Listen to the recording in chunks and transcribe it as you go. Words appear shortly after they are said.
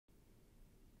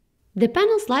The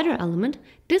panel slider element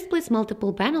displays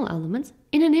multiple panel elements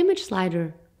in an image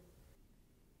slider.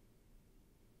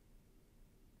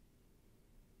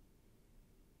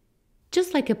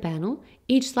 Just like a panel,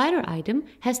 each slider item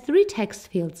has three text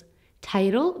fields: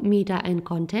 title, meta, and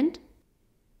content,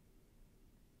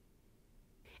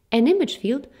 an image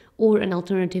field or an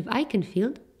alternative icon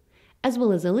field, as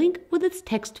well as a link with its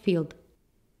text field.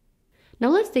 Now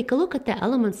let's take a look at the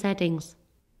element settings.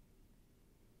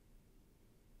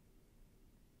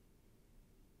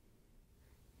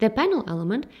 The panel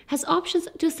element has options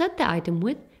to set the item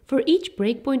width for each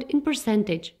breakpoint in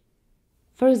percentage.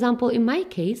 For example, in my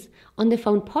case, on the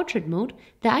phone portrait mode,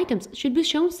 the items should be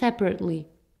shown separately.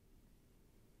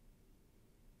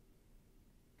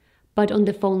 But on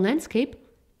the phone landscape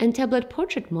and tablet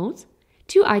portrait modes,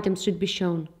 two items should be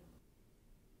shown.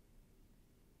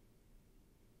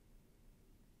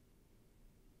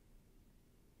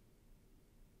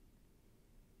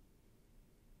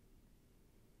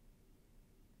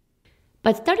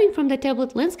 But starting from the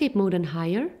tablet landscape mode and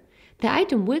higher, the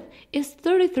item width is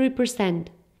 33%,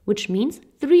 which means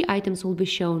 3 items will be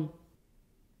shown.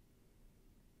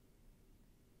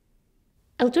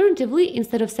 Alternatively,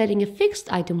 instead of setting a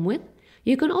fixed item width,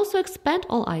 you can also expand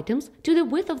all items to the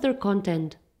width of their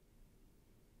content.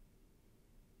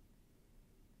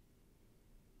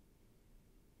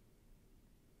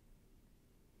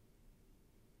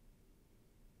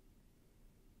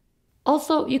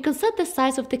 Also, you can set the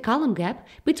size of the column gap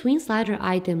between slider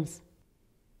items.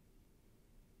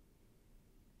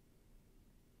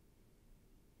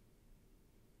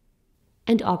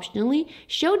 And optionally,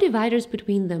 show dividers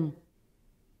between them.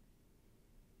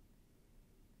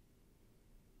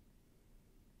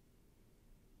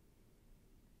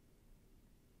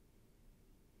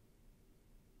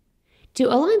 To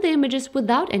align the images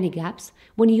without any gaps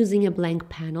when using a blank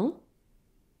panel,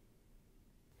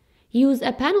 use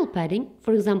a panel padding.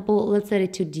 For example, let's set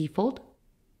it to default,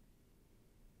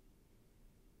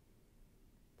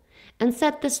 and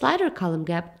set the slider column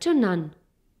gap to none.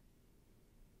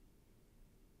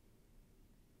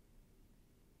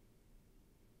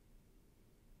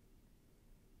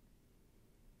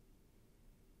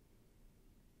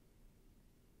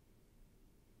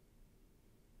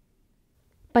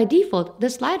 By default, the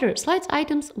slider slides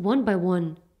items one by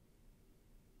one.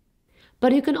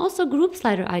 But you can also group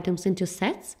slider items into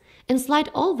sets and slide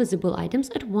all visible items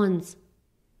at once.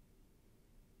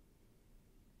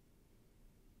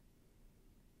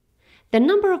 The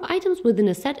number of items within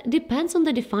a set depends on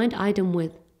the defined item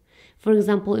width. For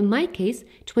example, in my case,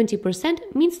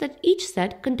 20% means that each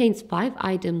set contains 5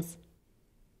 items.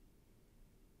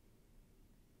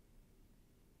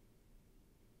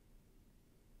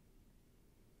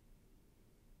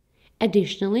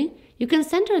 Additionally, you can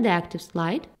center the active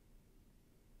slide,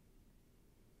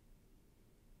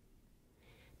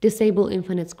 disable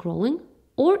infinite scrolling,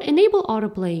 or enable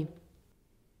autoplay.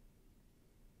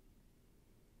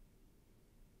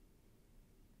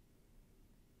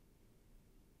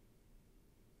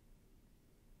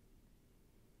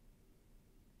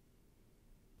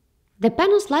 The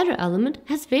panel slider element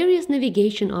has various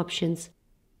navigation options.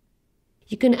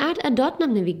 You can add a dot nav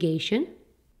navigation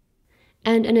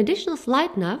and an additional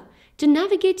slide nav to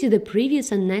navigate to the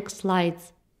previous and next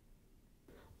slides.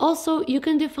 Also, you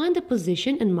can define the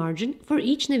position and margin for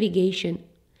each navigation.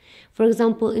 For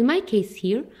example, in my case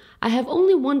here, I have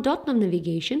only one dot nav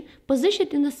navigation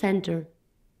positioned in the center.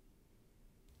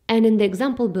 And in the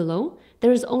example below,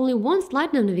 there is only one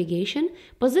slide nav navigation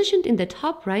positioned in the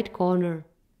top right corner.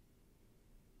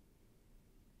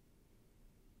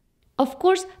 Of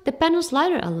course, the panel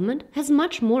slider element has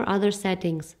much more other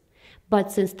settings. But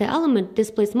since the element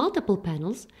displays multiple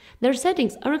panels, their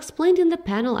settings are explained in the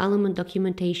panel element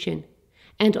documentation,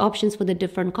 and options for the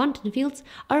different content fields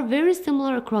are very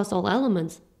similar across all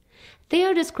elements. They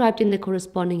are described in the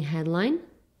corresponding headline,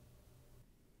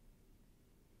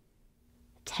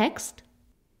 text,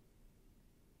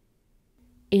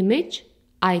 image,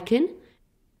 icon,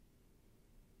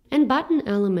 and button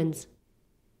elements.